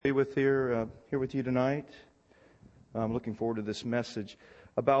Be here with you tonight. I'm looking forward to this message.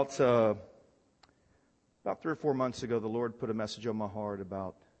 About 3 or 4 months ago, the Lord put a message on my heart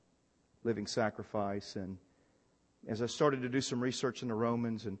about living sacrifice. And as I started to do some research in the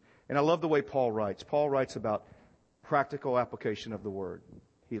Romans, and I love the way Paul writes. Paul writes about practical application of the Word.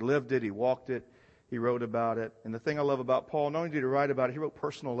 He lived it, he walked it, he wrote about it. And the thing I love about Paul, not only did he write about it, he wrote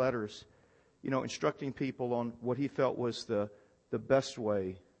personal letters, instructing people on what he felt was the best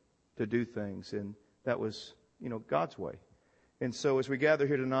way to do things, and that was, God's way. And so as we gather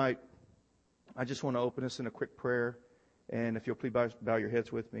here tonight, I just want to open us in a quick prayer, and if you'll please bow your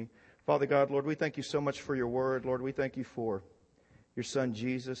heads with me. Father God, Lord, we thank you so much for your word. Lord, we thank you for your Son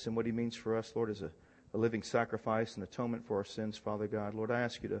Jesus and what he means for us, Lord, as a living sacrifice and atonement for our sins, Father God. Lord, I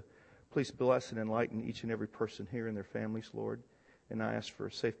ask you to please bless and enlighten each and every person here and their families, Lord, and I ask for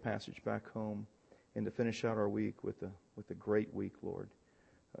a safe passage back home and to finish out our week with a great week, Lord.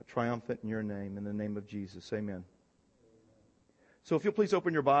 Triumphant in your name, in the name of Jesus. Amen. So if you'll please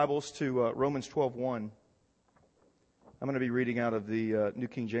open your Bibles to Romans 12:1. I'm going to be reading out of the New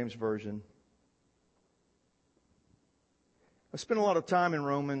King James Version. I spent a lot of time in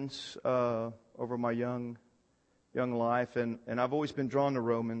Romans over my young life, and I've always been drawn to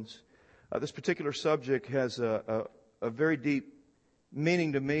Romans. This particular subject has a very deep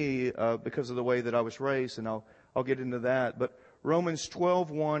meaning to me because of the way that I was raised, and I'll get into that. But Romans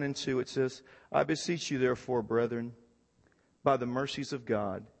 12:1 and 2, it says, I beseech you therefore, brethren, by the mercies of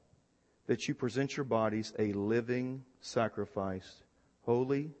God, that you present your bodies a living sacrifice,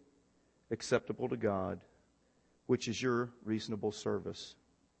 holy, acceptable to God, which is your reasonable service.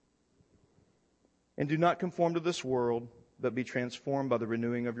 And do not conform to this world, but be transformed by the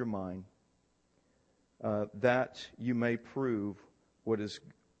renewing of your mind, that you may prove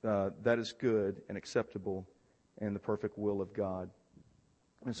that is good and acceptable and the perfect will of God.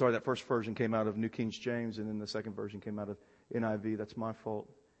 And sorry, that first version came out of New King James, and then the second version came out of NIV. That's my fault,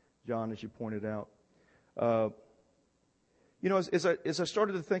 John, as you pointed out. As I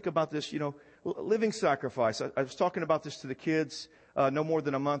started to think about this, living sacrifice. I was talking about this to the kids no more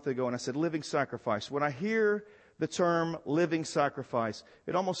than a month ago, and I said, living sacrifice. When I hear the term living sacrifice,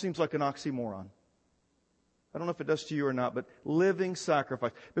 it almost seems like an oxymoron. I don't know if it does to you or not, but living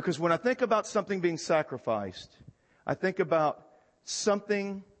sacrifice. Because when I think about something being sacrificed, I think about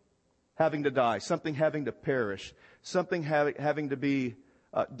something having to die, something having to perish, something having to be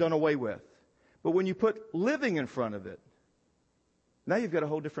done away with. But when you put living in front of it, now you've got a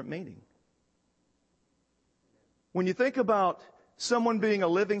whole different meaning. When you think about someone being a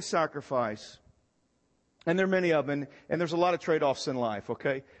living sacrifice, and there are many of them, and there's a lot of trade-offs in life,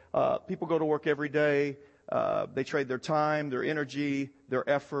 okay? People go to work every day. They trade their time, their energy, their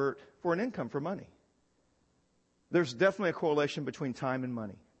effort for an income, for money. There's definitely a correlation between time and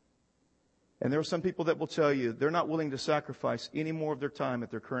money. And there are some people that will tell you they're not willing to sacrifice any more of their time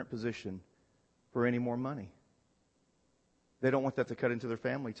at their current position for any more money. They don't want that to cut into their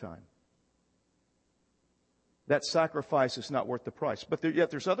family time. That sacrifice is not worth the price. But yet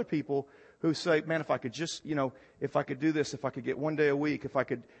there's other people who say, man, if I could just, if I could do this, if I could get one day a week, if I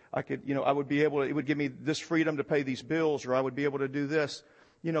could, I would be able to, it would give me this freedom to pay these bills, or I would be able to do this.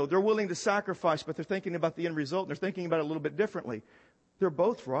 They're willing to sacrifice, but they're thinking about the end result, and they're thinking about it a little bit differently. They're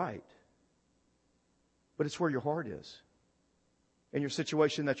both right. But it's where your heart is and your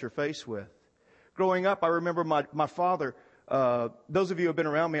situation that you're faced with. Growing up, I remember my father, those of you who have been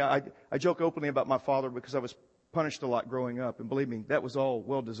around me, I joke openly about my father because I was punished a lot growing up. And believe me, that was all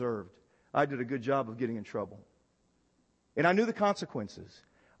well-deserved. I did a good job of getting in trouble. And I knew the consequences.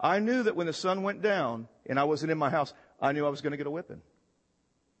 I knew that when the sun went down and I wasn't in my house, I knew I was going to get a whipping.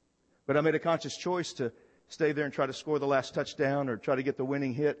 But I made a conscious choice to stay there and try to score the last touchdown or try to get the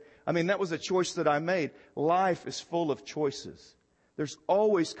winning hit. I mean, that was a choice that I made. Life is full of choices. There's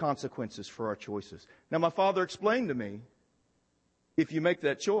always consequences for our choices. Now, my father explained to me, if you make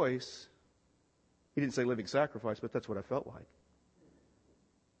that choice, he didn't say living sacrifice, but that's what I felt like.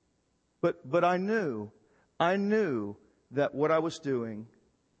 But I knew that what I was doing,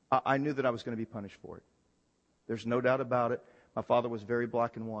 I knew that I was going to be punished for it. There's no doubt about it. My father was very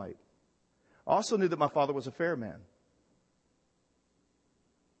black and white. I also knew that my father was a fair man.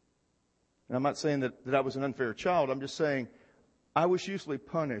 And I'm not saying that I was an unfair child. I'm just saying I was usually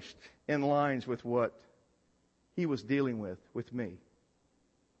punished in lines with what he was dealing with me.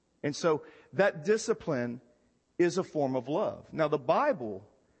 And so that discipline is a form of love. Now, the Bible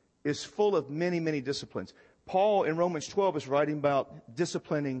is full of many, many disciplines. Paul in Romans 12 is writing about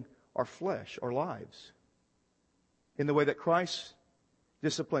disciplining our flesh, our lives, in the way that Christ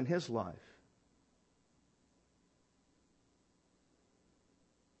disciplined his life.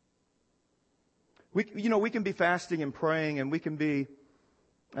 We can be fasting and praying, and we can be,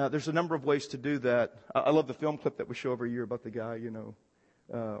 there's a number of ways to do that. I love the film clip that we show every year about the guy,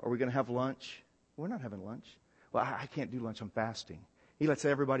 are we going to have lunch? We're not having lunch. Well, I can't do lunch. I'm fasting. He lets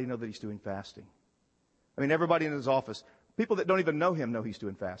everybody know that he's doing fasting. I mean, everybody in his office, people that don't even know him know he's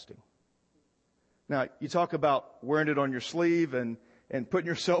doing fasting. Now, you talk about wearing it on your sleeve and putting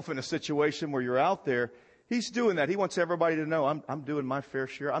yourself in a situation where you're out there. He's doing that. He wants everybody to know, I'm doing my fair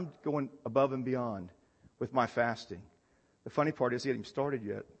share. I'm going above and beyond with my fasting. The funny part is he hadn't even started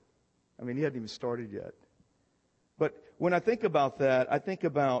yet. I mean, he hadn't even started yet. But when I think about that, I think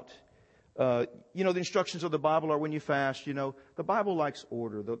about, the instructions of the Bible are when you fast, the Bible likes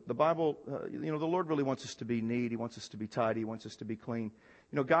order. The Bible, the Lord really wants us to be neat. He wants us to be tidy. He wants us to be clean.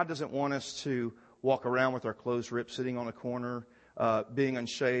 God doesn't want us to walk around with our clothes ripped, sitting on a corner, being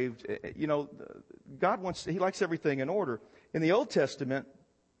unshaved. God He likes everything in order. In the Old Testament,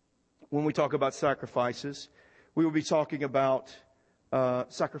 when we talk about sacrifices, we will be talking about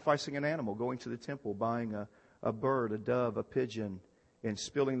sacrificing an animal, going to the temple, buying a bird, a dove, a pigeon, and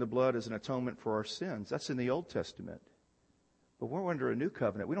spilling the blood as an atonement for our sins. That's in the Old Testament. But we're under a new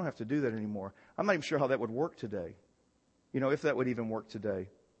covenant. We don't have to do that anymore. I'm not even sure how that would work today. If that would even work today.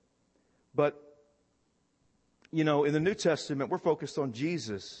 But, in the New Testament, we're focused on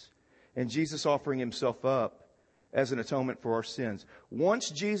Jesus and Jesus offering himself up as an atonement for our sins.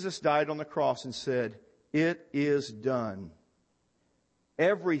 Once Jesus died on the cross and said, "It is done,"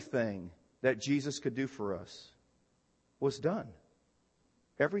 everything that Jesus could do for us was done.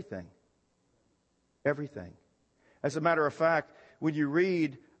 Everything. Everything. As a matter of fact, when you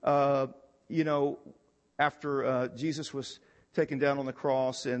read, after Jesus was taken down on the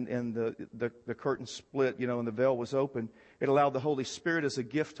cross and the curtain split, and the veil was open, it allowed the Holy Spirit as a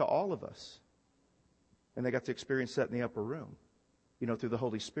gift to all of us. And they got to experience that in the upper room, through the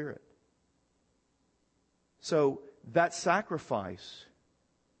Holy Spirit. So that sacrifice,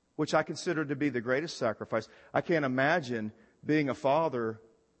 which I consider to be the greatest sacrifice, I can't imagine being a father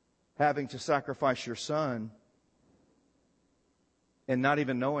having to sacrifice your son and not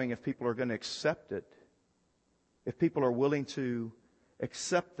even knowing if people are going to accept it. If people are willing to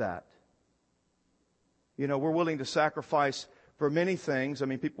accept that. We're willing to sacrifice for many things. I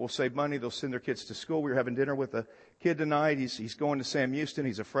mean, people will save money. They'll send their kids to school. We were having dinner with a kid tonight. He's going to Sam Houston.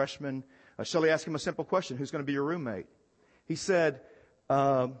 He's a freshman. Shelley asked him a simple question. Who's going to be your roommate? He said,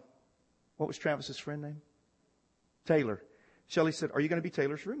 what was Travis's friend name? Taylor. Shelley said, "Are you going to be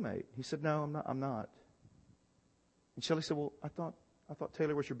Taylor's roommate?" He said, "No, I'm not. And Shelley said, "Well, I thought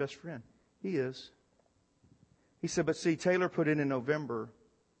Taylor was your best friend." "He is." He said, "But see, Taylor put in November,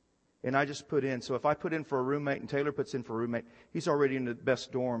 and I just put in. So if I put in for a roommate and Taylor puts in for a roommate, he's already in the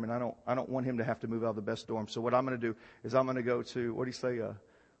best dorm, and I don't want him to have to move out of the best dorm. So what I'm going to do is I'm going to go to," what did he say? I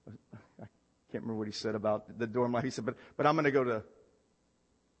can't remember what he said about the dorm life. He said, but I'm going to go to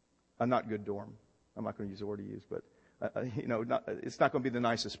a not good dorm. I'm not going to use the word he used, but it's not going to be the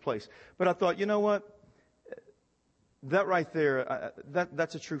nicest place." But I thought, you know what? That right there,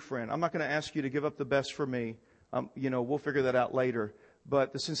 that's a true friend. I'm not going to ask you to give up the best for me. We'll figure that out later.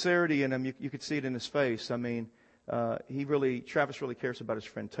 But the sincerity in him, you could see it in his face. I mean, Travis really cares about his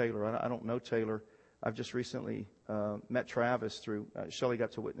friend Taylor. I don't know Taylor. I've just recently met Travis through, Shelley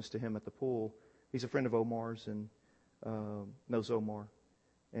got to witness to him at the pool. He's a friend of Omar's and knows Omar.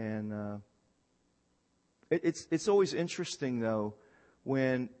 And it's always interesting, though,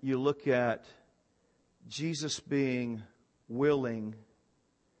 when you look at Jesus being willing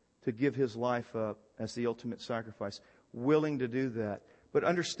to give his life up as the ultimate sacrifice, willing to do that, but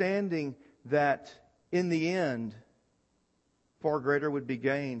understanding that in the end, far greater would be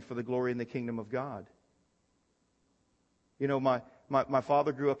gained for the glory in the kingdom of God. My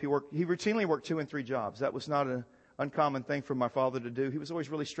father grew up, he routinely worked 2 and 3 jobs. That was not an uncommon thing for my father to do. He was always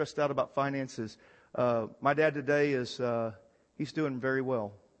really stressed out about finances. My dad today he's doing very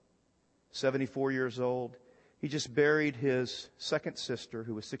well. 74 years old. He just buried his second sister,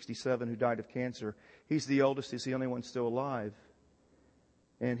 who was 67, who died of cancer. He's the oldest. He's the only one still alive.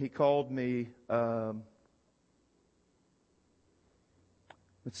 And he called me,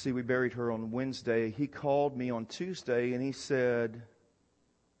 we buried her on Wednesday. He called me on Tuesday and he said,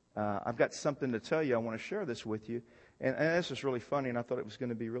 "I've got something to tell you. I want to share this with you." And this is really funny, and I thought it was going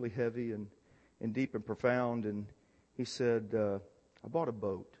to be really heavy and deep and profound. And he said, "I bought a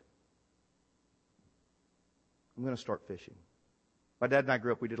boat. I'm going to start fishing." My dad and I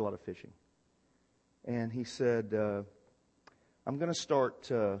grew up, we did a lot of fishing. And he said, "I'm going to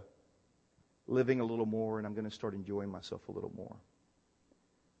start living a little more, and I'm going to start enjoying myself a little more."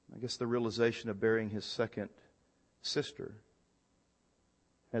 I guess the realization of burying his second sister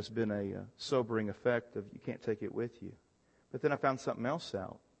has been a sobering effect of you can't take it with you. But then I found something else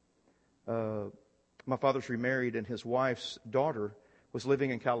out. My father's remarried, and his wife's daughter was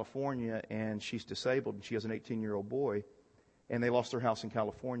living in California, and she's disabled, and she has an 18-year-old boy, and they lost their house in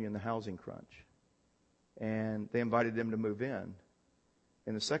California in the housing crunch. And they invited them to move in.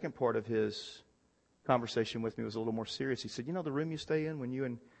 And the second part of his conversation with me was a little more serious. He said, you know the room you stay in when you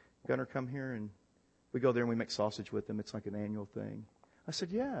and Gunnar come here? And we go there and we make sausage with them. It's like an annual thing. I said,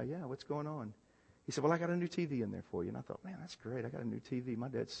 yeah, what's going on? He said, well, I got a new TV in there for you. And I thought, man, that's great. I got a new TV. My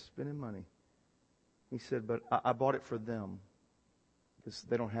dad's spending money. He said, but I bought it for them because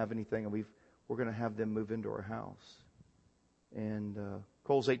they don't have anything, and we're going to have them move into our house. And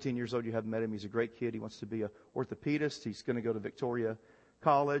Cole's 18 years old. You haven't met him. He's a great kid. He wants to be an orthopedist. He's going to go to Victoria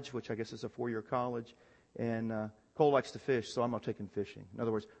College, which I guess is a 4-year college. And Cole likes to fish, so I'm going to take him fishing. In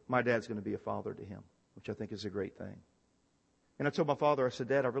other words, my dad's going to be a father to him, which I think is a great thing. And I told my father, I said,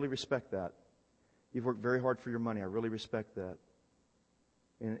 Dad, I really respect that. You've worked very hard for your money. I really respect that.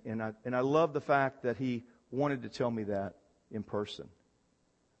 And I love the fact that he wanted to tell me that in person.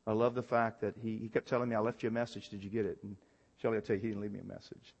 I love the fact that he kept telling me, I left you a message. Did you get it? And Shelley, I'll tell you, he didn't leave me a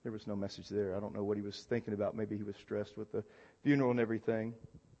message. There was no message there. I don't know what he was thinking about. Maybe he was stressed with the funeral and everything.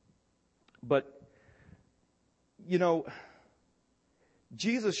 But, you know,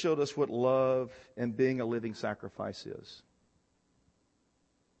 Jesus showed us what love and being a living sacrifice is.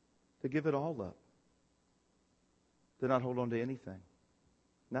 To give it all up. To not hold on to anything.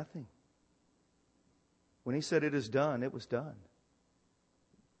 Nothing. When he said it is done, it was done.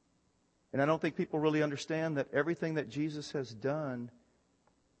 And I don't think people really understand that everything that Jesus has done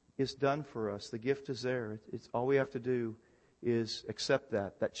is done for us. The gift is there. It's all we have to do is accept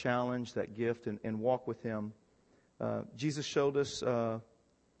that challenge, that gift, and walk with Him. Jesus showed us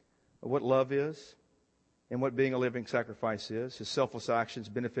what love is and what being a living sacrifice is. His selfless actions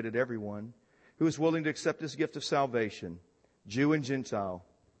benefited everyone who was willing to accept His gift of salvation, Jew and Gentile,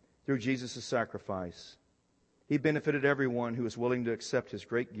 through Jesus' sacrifice. He benefited everyone who was willing to accept His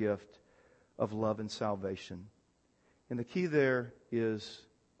great gift of love and salvation. And the key there is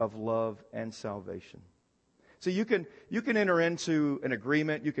of love and salvation. So you can enter into an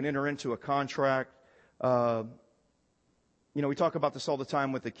agreement, you can enter into a contract. We talk about this all the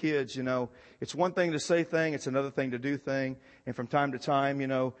time with the kids. It's one thing to say thing, it's another thing to do thing. And from time to time,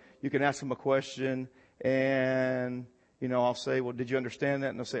 you can ask them a question, and I'll say, well, did you understand that?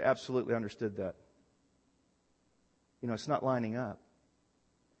 And they'll say, absolutely, I understood that. It's not lining up.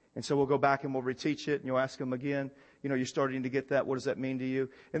 And so we'll go back and we'll reteach it, and you'll ask them again, you're starting to get that. What does that mean to you?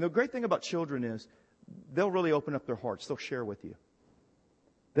 And the great thing about children is they'll really open up their hearts. They'll share with you.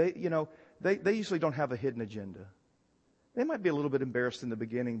 They usually don't have a hidden agenda. They might be a little bit embarrassed in the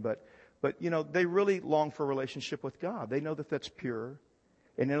beginning, but they really long for a relationship with God. They know that that's pure,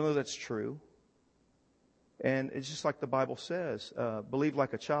 and they know that's true. And it's just like the Bible says, believe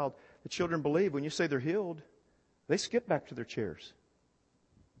like a child. The children believe. When you say they're healed, they skip back to their chairs.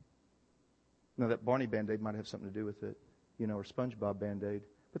 Now, that Barney Band-Aid might have something to do with it, or SpongeBob Band-Aid.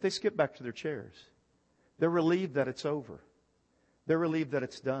 But they skip back to their chairs. They're relieved that it's over. They're relieved that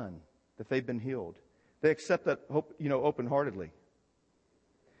it's done, that they've been healed. They accept that hope, open-heartedly.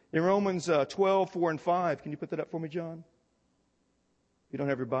 In Romans 12, 4 and 5, can you put that up for me, John? If you don't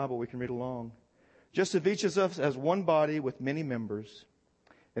have your Bible, we can read along. Just as each of us has one body with many members,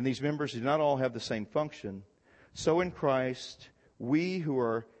 and these members do not all have the same function, so in Christ, we who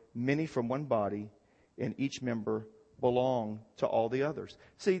are many from one body, and each member belong to all the others.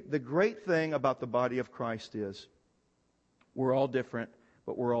 See, the great thing about the body of Christ is we're all different,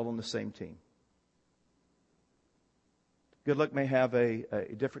 but we're all on the same team. Good Luck may have a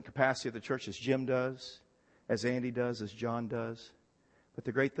different capacity of the church as Jim does, as Andy does, as John does. But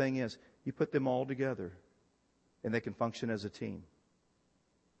the great thing is you put them all together and they can function as a team.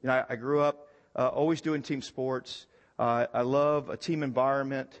 I grew up always doing team sports. I love a team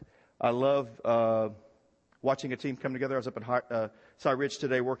environment. I love watching a team come together. I was up at Cy Ridge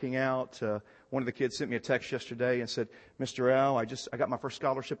today working out. One of the kids sent me a text yesterday and said, Mr. Al, I got my first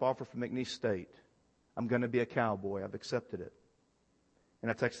scholarship offer from McNeese State. I'm going to be a Cowboy. I've accepted it. And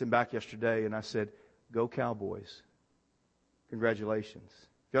I texted him back yesterday and I said, go Cowboys. Congratulations.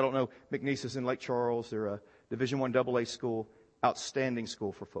 If y'all don't know, McNeese is in Lake Charles. They're a Division I AA school. Outstanding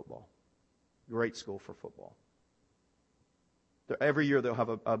school for football. Great school for football. Every year they'll have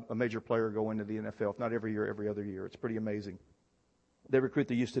a major player go into the NFL. If not every year, every other year. It's pretty amazing. They recruit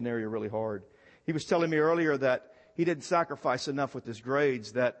the Houston area really hard. He was telling me earlier that he didn't sacrifice enough with his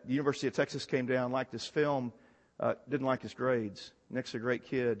grades, that the University of Texas came down, liked his film, didn't like his grades. Nick's a great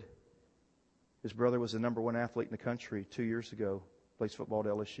kid. His brother was the number one athlete in the country 2 years ago. Plays football at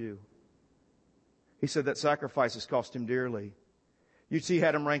LSU. He said that sacrifice has cost him dearly. UT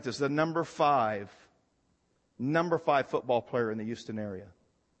had him ranked as the number five football player in the Houston area.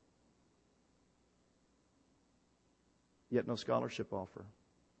 Yet no scholarship offer.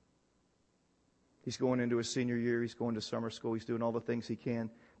 He's going into his senior year. He's going to summer school. He's doing all the things he can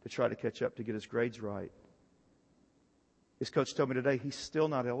to try to catch up to get his grades right. His coach told me today he's still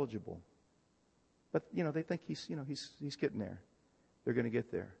not eligible. But, they think he's getting there. They're going to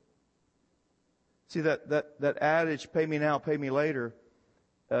get there. See, that adage, pay me now, pay me later,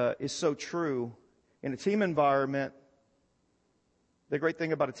 is so true. In a team environment, the great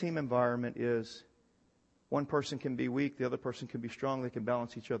thing about a team environment is one person can be weak, the other person can be strong. They can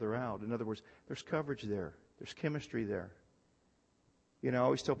balance each other out. In other words, there's coverage there. There's chemistry there. I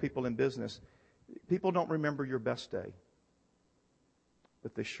always tell people in business, people don't remember your best day,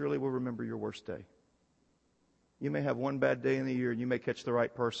 but they surely will remember your worst day. You may have one bad day in the year and you may catch the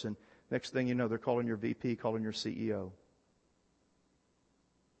right person. Next thing you know, they're calling your VP, calling your CEO.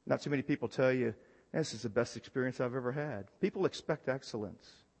 Not too many people tell you, this is the best experience I've ever had. People expect excellence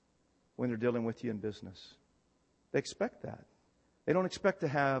when they're dealing with you in business. They expect that. They don't expect to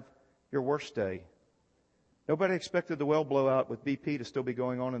have your worst day. Nobody expected the well blowout with BP to still be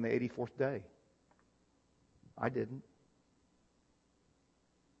going on in the 84th day. I didn't.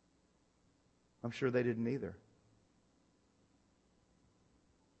 I'm sure they didn't either.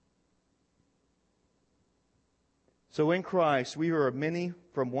 So in Christ, we are many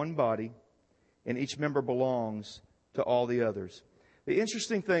from one body, and each member belongs to all the others. The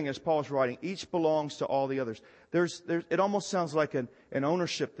interesting thing is Paul's writing, each belongs to all the others. It almost sounds like an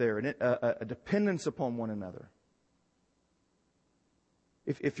ownership there, a dependence upon one another.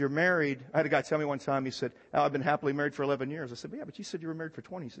 If you're married, I had a guy tell me one time, he said, Al, I've been happily married for 11 years. I said, yeah, but you said you were married for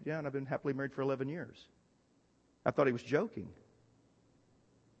 20. He said, yeah, and I've been happily married for 11 years. I thought he was joking.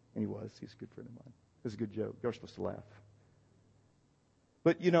 And he was. He's a good friend of mine. It was a good joke. You're supposed to laugh.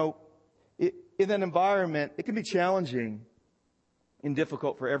 But, in that environment, it can be challenging and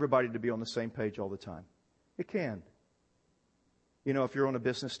difficult for everybody to be on the same page all the time. It can. If you're on a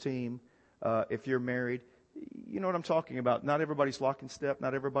business team, if you're married, you know what I'm talking about. Not everybody's lock in step.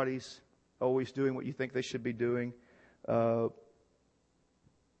 Not everybody's always doing what you think they should be doing. I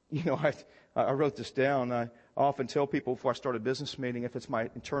wrote this down. I often tell people before I start a business meeting, if it's my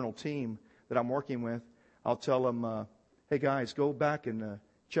internal team that I'm working with, I'll tell them, hey guys, go back and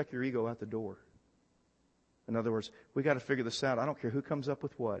check your ego out the door. In other words, we got to figure this out. I don't care who comes up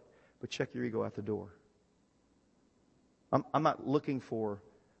with what, but check your ego out the door. I'm not looking for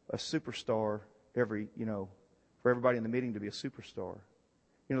a superstar for everybody in the meeting to be a superstar.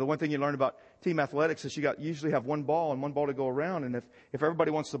 The one thing you learn about team athletics is you usually have one ball and one ball to go around. And if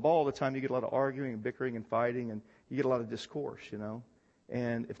everybody wants the ball all the time, you get a lot of arguing and bickering and fighting, and you get a lot of discourse,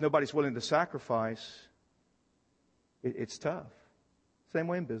 And if nobody's willing to sacrifice, it's tough. Same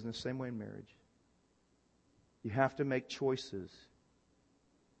way in business, same way in marriage. You have to make choices.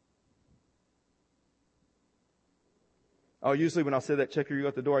 Usually when I say that, check your ego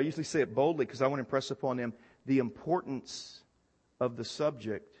at the door, I usually say it boldly because I want to impress upon them the importance of the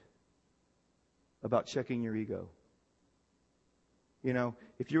subject about checking your ego.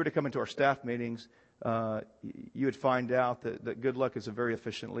 If you were to come into our staff meetings, you would find out that Good Luck is a very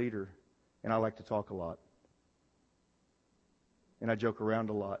efficient leader, and I like to talk a lot. And I joke around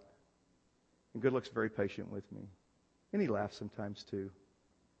a lot. And Good Luck's very patient with me. And he laughs sometimes too.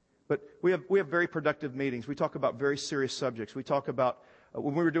 But we have very productive meetings. We talk about very serious subjects. We talk about,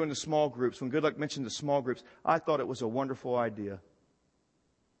 when we were doing the small groups, when Good Luck mentioned the small groups, I thought it was a wonderful idea.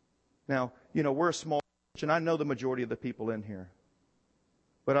 Now, we're a small church, and I know the majority of the people in here.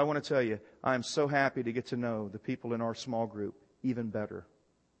 But I want to tell you, I am so happy to get to know the people in our small group even better,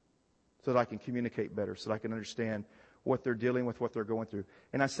 so that I can communicate better, so that I can understand what they're dealing with, what they're going through.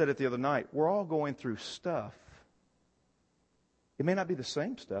 And I said it the other night, we're all going through stuff. It may not be the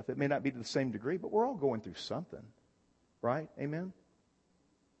same stuff. It may not be to the same degree, but we're all going through something. Right? Amen?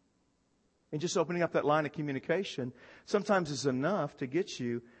 And just opening up that line of communication sometimes is enough to get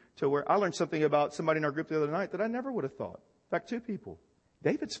you to where I learned something about somebody in our group the other night that I never would have thought. In fact, two people.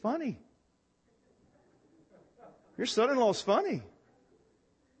 David's funny. Your son-in-law's funny.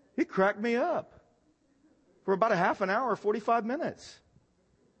 He cracked me up for about a half an hour, 45 minutes.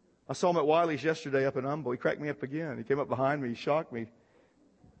 I saw him at Wiley's yesterday up in Humble. He cracked me up again. He came up behind me. He shocked me.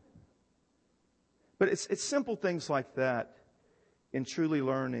 But it's simple things like that in truly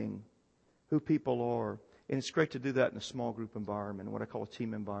learning who people are. And it's great to do that in a small group environment, what I call a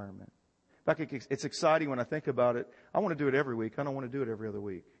team environment. In fact, it's exciting when I think about it. I want to do it every week. I don't want to do it every other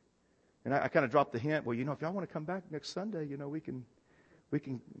week. And I kind of dropped the hint. Well, if y'all want to come back next Sunday, we can. We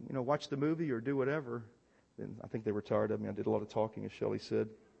can, watch the movie or do whatever. And I think they were tired of me. I did a lot of talking, as Shelley said.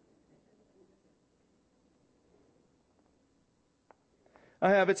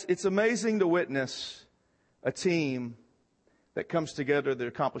 It's amazing to witness a team that comes together that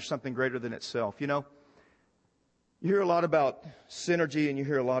accomplish something greater than itself. You hear a lot about synergy, and you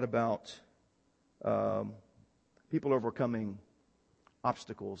hear a lot about people overcoming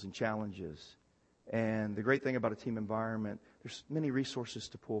obstacles and challenges. And the great thing about a team environment, there's many resources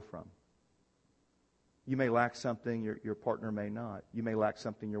to pull from. You may lack something, your partner may not. You may lack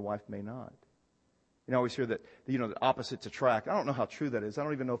something, your wife may not. I always hear that, the opposites attract. I don't know how true that is. I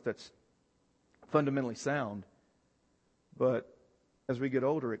don't even know if that's fundamentally sound. But as we get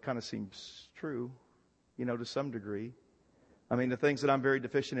older, it kind of seems true, to some degree. I mean, the things that I'm very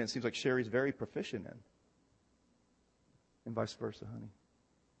deficient in, it seems like Sherry's very proficient in. And vice versa, honey.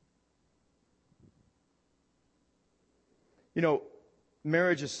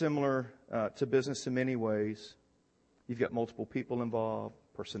 Marriage is similar to business in many ways. You've got multiple people involved,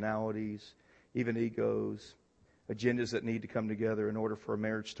 personalities, even egos, agendas that need to come together in order for a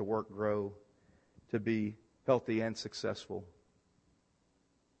marriage to work, grow, to be healthy and successful.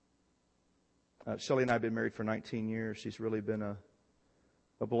 Shelley and I have been married for 19 years. She's really been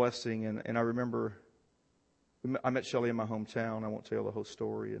a blessing. And I remember I met Shelley in my hometown. I won't tell you the whole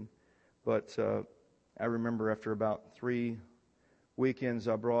story. But I remember after about 3 weekends,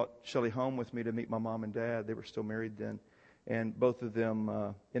 I brought Shelley home with me to meet my mom and dad. They were still married then. And both of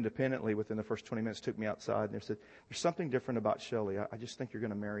them independently, within the first 20 minutes, took me outside. And they said, there's something different about Shelley. I just think you're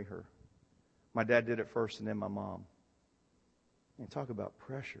going to marry her. My dad did it first, and then my mom. And talk about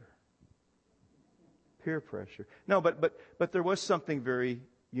pressure. Peer pressure. No, but there was something very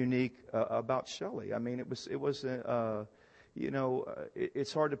unique about Shelley. I mean,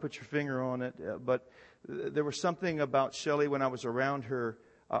 it's hard to put your finger on it, but there was something about Shelley when I was around her.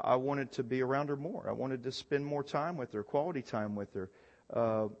 I wanted to be around her more. I wanted to spend more time with her, quality time with her.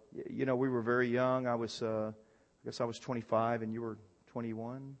 We were very young. I guess I was 25 and you were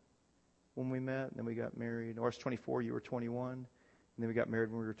 21 when we met, and then we got married. Or I was 24, you were 21, and then we got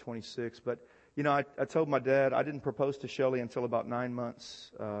married when we were 26. But, I told my dad I didn't propose to Shelley until about 9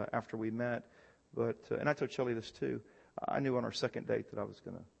 months after we met. And I told Shelley this too. I knew on our second date that I was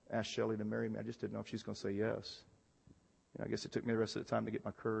going to ask Shelley to marry me. I just didn't know if she was going to say yes. I guess it took me the rest of the time to get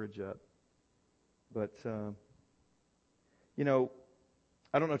my courage up. But, I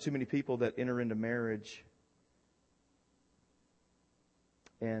don't know too many people that enter into marriage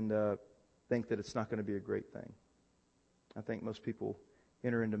and think that it's not going to be a great thing. I think most people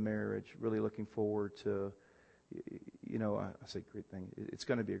enter into marriage really looking forward to, I say great thing. It's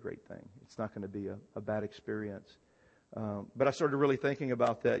going to be a great thing. It's not going to be a bad experience. But I started really thinking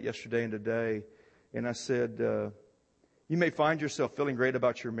about that yesterday and today. And I said, you may find yourself feeling great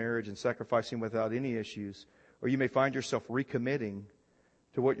about your marriage and sacrificing without any issues. Or you may find yourself recommitting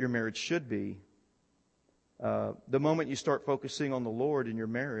to what your marriage should be. The moment you start focusing on the Lord in your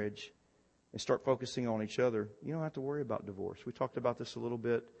marriage and start focusing on each other, you don't have to worry about divorce. We talked about this a little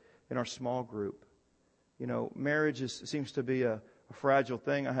bit in our small group. Marriage seems to be a fragile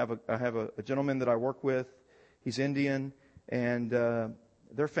thing. I have a gentleman that I work with. He's Indian, and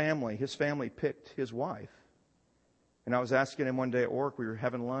his family picked his wife. And I was asking him one day at work, we were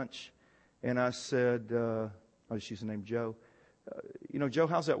having lunch, and I said, I'll just use the name Joe. Joe,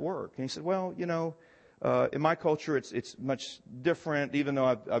 how's that work? And he said, well, in my culture, it's much different. Even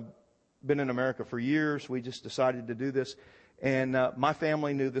though I've been in America for years, we just decided to do this. And my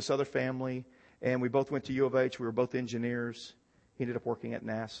family knew this other family, and we both went to U of H. We were both engineers. He ended up working at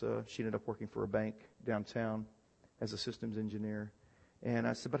NASA. She ended up working for a bank downtown as a systems engineer. And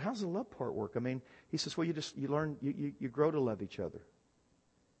I said, but how's the love part work? I mean, he says, well, you learn, you grow to love each other.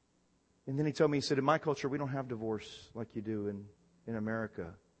 And then he told me, he said, in my culture, we don't have divorce like you do in America.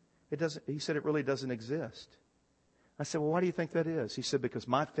 He said, it really doesn't exist. I said, well, why do you think that is? He said, because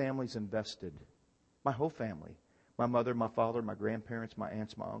my family's invested. My whole family. My mother, my father, my grandparents, my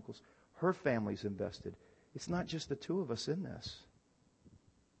aunts, my uncles. Her family's invested. It's not just the two of us in this.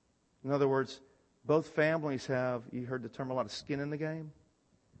 In other words, both families have, you heard the term a lot, of skin in the game.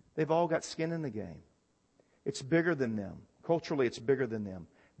 They've all got skin in the game. It's bigger than them. Culturally, it's bigger than them.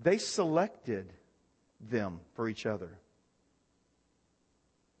 They selected them for each other.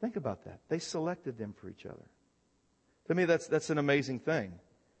 Think about that. They selected them for each other. To me, that's an amazing thing.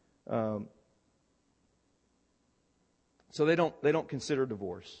 So they don't consider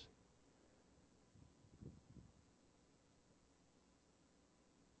divorce.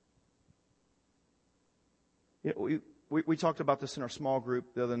 We talked about this in our small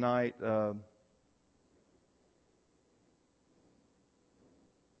group the other night.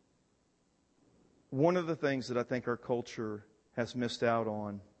 one of the things that I think our culture has missed out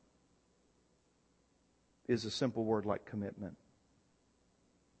on is a simple word like commitment.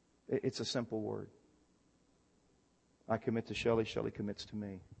 It's a simple word. I commit to Shelley, Shelley commits to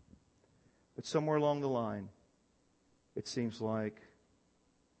me. But somewhere along the line, it seems like,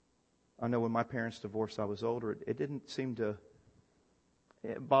 I know when my parents divorced, I was older. It didn't seem to,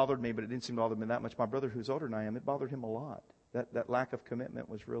 it bothered me, but it didn't seem to bother me that much. My brother, who's older than I am, it bothered him a lot. That lack of commitment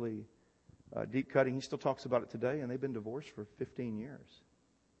was really deep cutting. He still talks about it today, and they've been divorced for 15 years.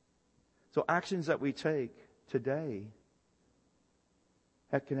 So actions that we take today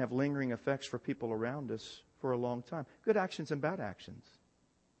can have lingering effects for people around us for a long time. Good actions and bad actions.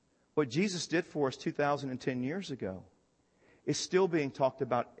 What Jesus did for us 2,010 years ago is still being talked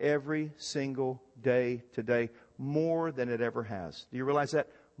about every single day today, more than it ever has. Do you realize that?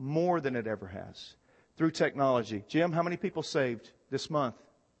 More than it ever has. Through technology. Jim, how many people saved this month?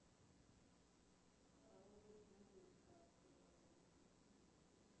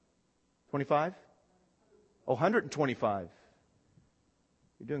 25? Oh, 125.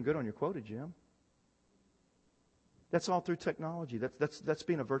 You're doing good on your quota, Jim. That's all through technology. That's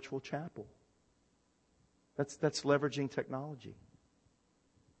being a virtual chapel. That's leveraging technology.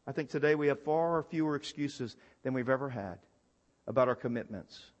 I think today we have far fewer excuses than we've ever had about our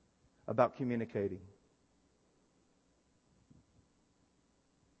commitments, about communicating.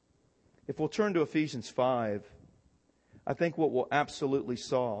 If we'll turn to Ephesians 5, I think what will absolutely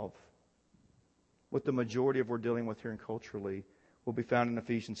solve what the majority of we're dealing with here and culturally will be found in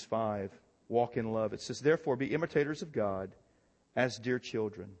Ephesians 5. Walk in love. It says, therefore, be imitators of God as dear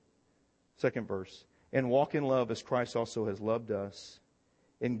children. Second verse. And walk in love as Christ also has loved us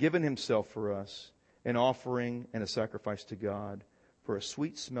and given Himself for us, an offering and a sacrifice to God for a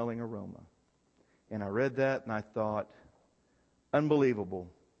sweet-smelling aroma. And I read that and I thought,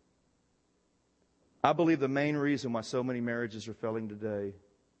 unbelievable. I believe the main reason why so many marriages are failing today,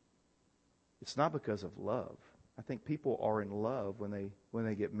 it's not because of love. I think people are in love when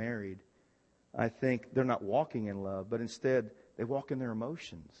they get married. I think they're not walking in love, but instead they walk in their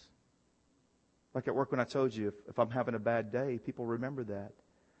emotions. Like at work when I told you, if I'm having a bad day, people remember that.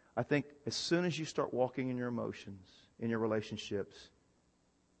 I think as soon as you start walking in your emotions, in your relationships,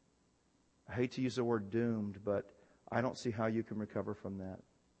 I hate to use the word doomed, but I don't see how you can recover from that.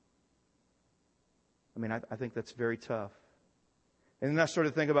 I mean, I think that's very tough. And then I started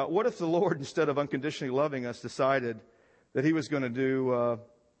to think about, what if the Lord, instead of unconditionally loving us, decided that He was going to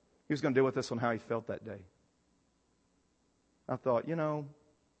deal with us on how He felt that day? I thought,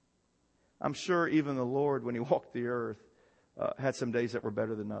 I'm sure even the Lord, when He walked the earth, had some days that were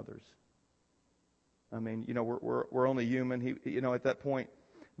better than others. I mean, we're only human, at that point.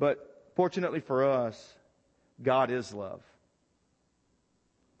 But fortunately for us, God is love.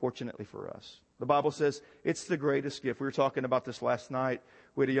 Fortunately for us. The Bible says it's the greatest gift. We were talking about this last night.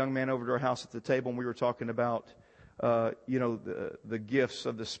 We had a young man over to our house at the table, and we were talking about, the gifts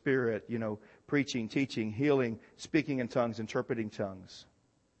of the Spirit, preaching, teaching, healing, speaking in tongues, interpreting tongues.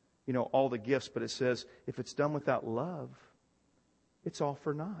 All the gifts. But it says if it's done without love, it's all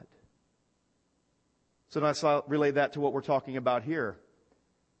for naught. So let's relay that to what we're talking about here.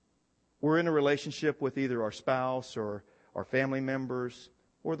 We're in a relationship with either our spouse or our family members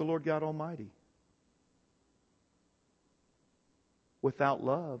or the Lord God Almighty. Without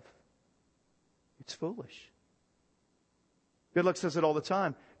love, it's foolish. Good Luck says it all the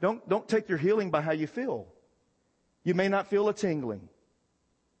time. Don't take your healing by how you feel. You may not feel a tingling.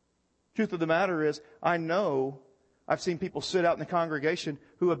 Truth of the matter is, I know I've seen people sit out in the congregation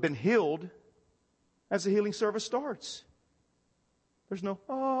who have been healed as the healing service starts. There's no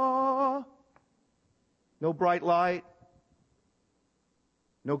no bright light,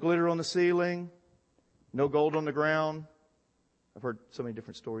 no glitter on the ceiling, no gold on the ground. I've heard so many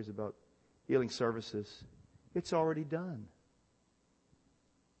different stories about healing services. It's already done.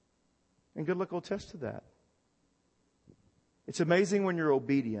 And Good Luck will attest to that. It's amazing when you're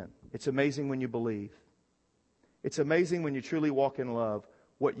obedient. It's amazing when you believe. It's amazing when you truly walk in love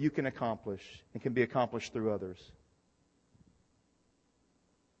what you can accomplish and can be accomplished through others.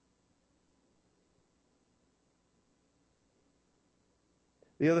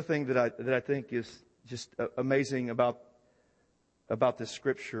 The other thing that I think is just amazing about this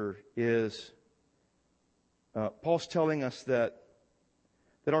scripture is Paul's telling us that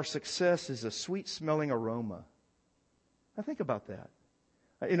our success is a sweet-smelling aroma. Now think about that.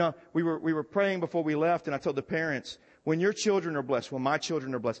 We were praying before we left, and I told the parents, when your children are blessed, when my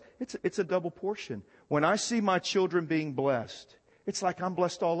children are blessed, it's a double portion. When I see my children being blessed, it's like I'm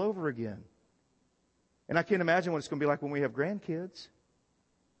blessed all over again. And I can't imagine what it's going to be like when we have grandkids.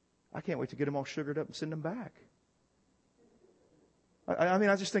 I can't wait to get them all sugared up and send them back.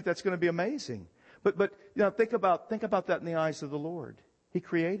 I just think that's going to be amazing. But think about that in the eyes of the Lord. He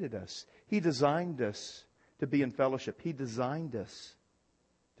created us. He designed us to be in fellowship. He designed us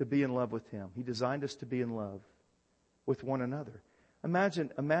to be in love with Him. He designed us to be in love with one another.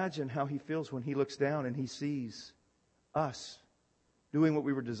 Imagine how He feels when He looks down and He sees us doing what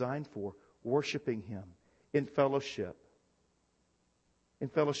we were designed for, worshiping Him in fellowship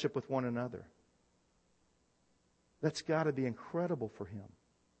with one another. That's got to be incredible for Him,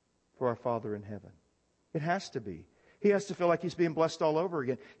 for our Father in heaven. It has to be. He has to feel like He's being blessed all over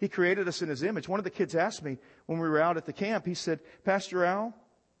again. He created us in His image. One of the kids asked me when we were out at the camp, he said, Pastor Al,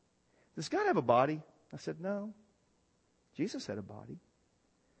 does God have a body? I said, no. Jesus had a body.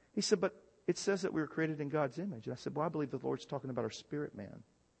 He said, but it says that we were created in God's image. And I said, well, I believe the Lord's talking about our spirit man.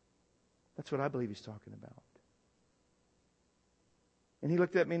 That's what I believe He's talking about. And he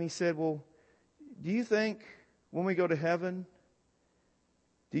looked at me and he said, well, do you think when we go to heaven,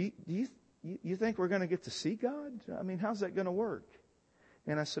 do you think we're going to get to see God? I mean, how's that going to work?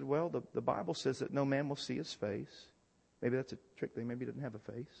 And I said, well, the Bible says that no man will see His face. Maybe that's a trick thing. Maybe He doesn't have a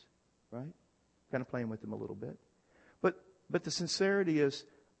face, right? Kind of playing with Him a little bit. But the sincerity is,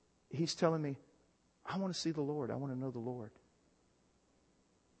 He's telling me, I want to see the Lord. I want to know the Lord.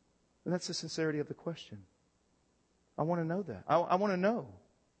 And that's the sincerity of the question. I want to know that. I want to know.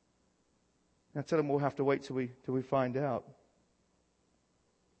 And I tell them we'll have to wait till we find out.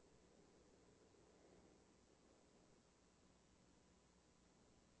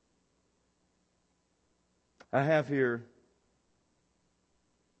 I have here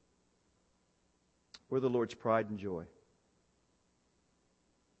we're the Lord's pride and joy.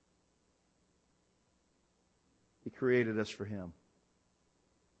 He created us for Him,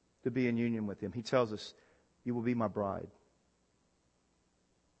 to be in union with Him. He tells us, you will be my bride.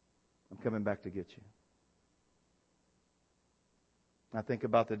 I'm coming back to get you. I think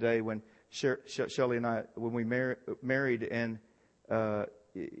about the day when Shelley and I, when we married, and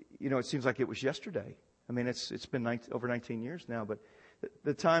it seems like it was yesterday. I mean, it's been over 19 years now, but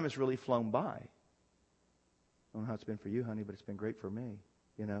the time has really flown by. I don't know how it's been for you, honey, but it's been great for me,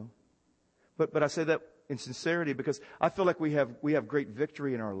 But I say that in sincerity because I feel like we have great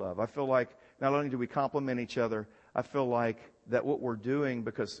victory in our love. I feel like not only do we complement each other, I feel like that what we're doing,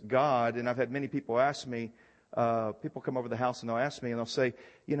 because God, and I've had many people ask me, people come over the house and they'll ask me and they'll say,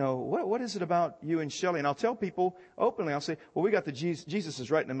 what is it about you and Shelley? And I'll tell people openly, I'll say, well, we got Jesus is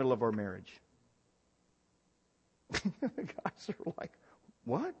right in the middle of our marriage. Guys are like,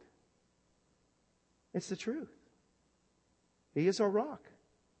 what? It's the truth. He is our rock.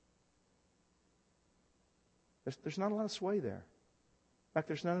 There's not a lot of sway there. In fact,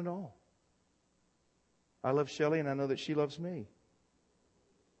 there's none at all. I love Shelley and I know that she loves me.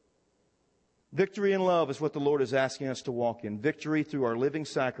 Victory in love is what the Lord is asking us to walk in. Victory through our living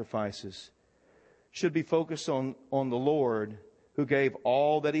sacrifices should be focused on the Lord who gave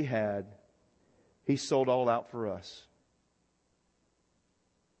all that He had. He sold all out for us.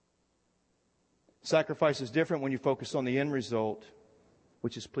 Sacrifice is different when you focus on the end result,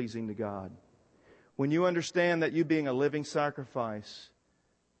 which is pleasing to God. When you understand that you being a living sacrifice,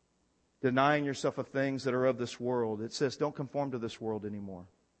 denying yourself of things that are of this world, it says don't conform to this world anymore.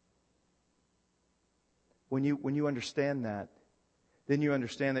 When you understand that, then you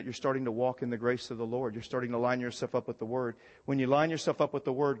understand that you're starting to walk in the grace of the Lord. You're starting to line yourself up with the Word. When you line yourself up with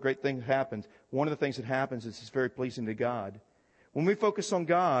the Word, great things happen. One of the things that happens is it's very pleasing to God. When we focus on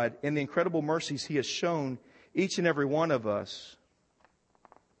God and the incredible mercies He has shown each and every one of us,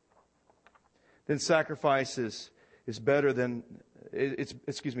 then sacrifice is better than,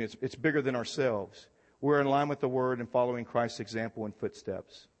 it's bigger than ourselves. We're in line with the Word and following Christ's example and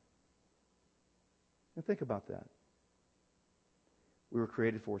footsteps. And think about that. We were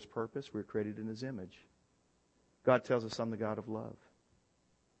created for His purpose. We were created in His image. God tells us I'm the God of love.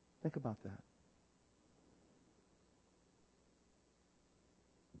 Think about that.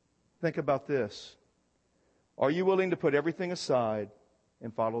 Think about this. Are you willing to put everything aside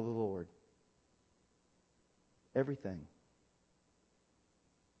and follow the Lord? Everything.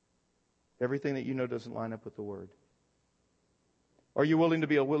 Everything that you know doesn't line up with the Word. Are you willing to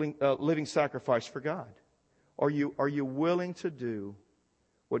be a living sacrifice for God? Are you willing to do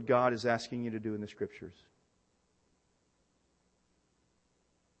what God is asking you to do in the Scriptures?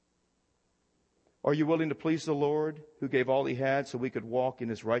 Are you willing to please the Lord who gave all He had so we could walk in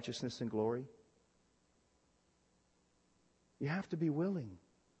His righteousness and glory? You have to be willing.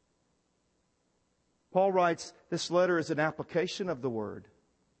 Paul writes, this letter is an application of the Word.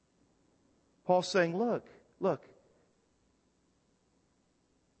 Paul's saying, look,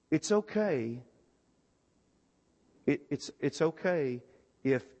 It's okay. It's okay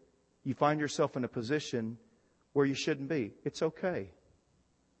if you find yourself in a position where you shouldn't be. It's okay.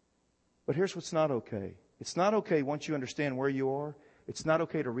 But here's what's not okay. It's not okay once you understand where you are. It's not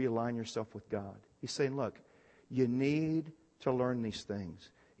okay to realign yourself with God. He's saying, look, you need to learn these things.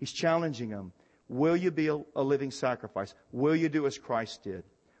 He's challenging them. Will you be a living sacrifice? Will you do as Christ did?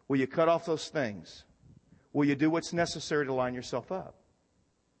 Will you cut off those things? Will you do what's necessary to line yourself up?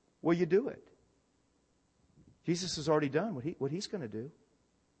 Will you do it? Jesus has already done what He's going to do.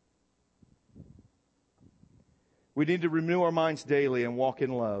 We need to renew our minds daily and walk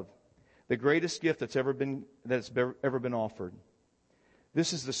in love. The greatest gift that's ever been offered.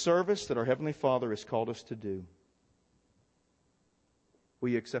 This is the service that our Heavenly Father has called us to do. Will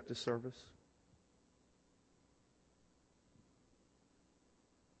you accept His service?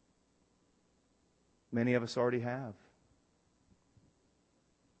 Many of us already have.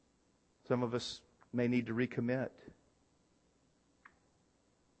 Some of us may need to recommit.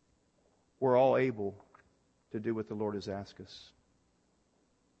 We're all able to do what the Lord has asked us.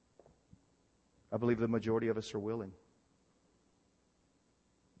 I believe the majority of us are willing.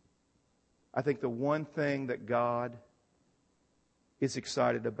 I think the one thing that God is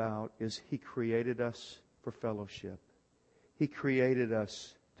excited about is He created us for fellowship. He created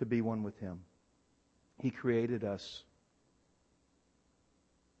us to be one with Him. He created us.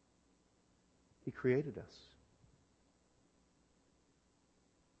 He created us.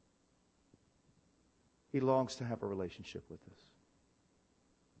 He longs to have a relationship with us.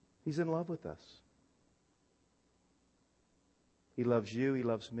 He's in love with us. He loves you. He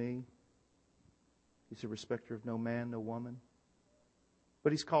loves me. He's a respecter of no man, no woman.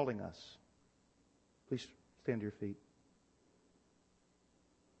 But He's calling us. Please stand to your feet.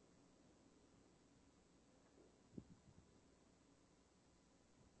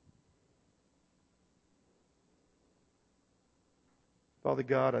 Father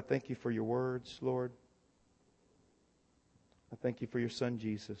God, I thank You for Your words, Lord. I thank You for Your Son,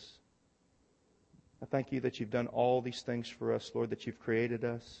 Jesus. I thank You that You've done all these things for us, Lord, that You've created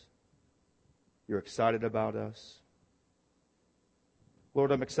us. You're excited about us.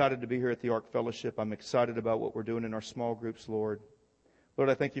 Lord, I'm excited to be here at the Ark Fellowship. I'm excited about what we're doing in our small groups, Lord.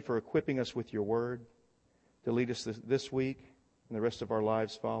 Lord, I thank You for equipping us with Your Word to lead us this week and the rest of our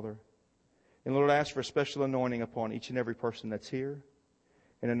lives, Father. And Lord, I ask for a special anointing upon each and every person that's here,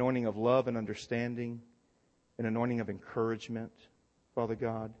 an anointing of love and understanding, an anointing of encouragement, Father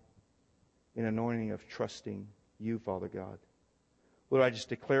God, an anointing of trusting You, Father God. Lord, I just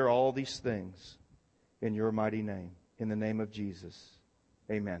declare all these things in Your mighty name, in the name of Jesus.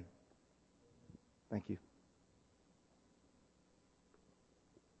 Amen. Thank you.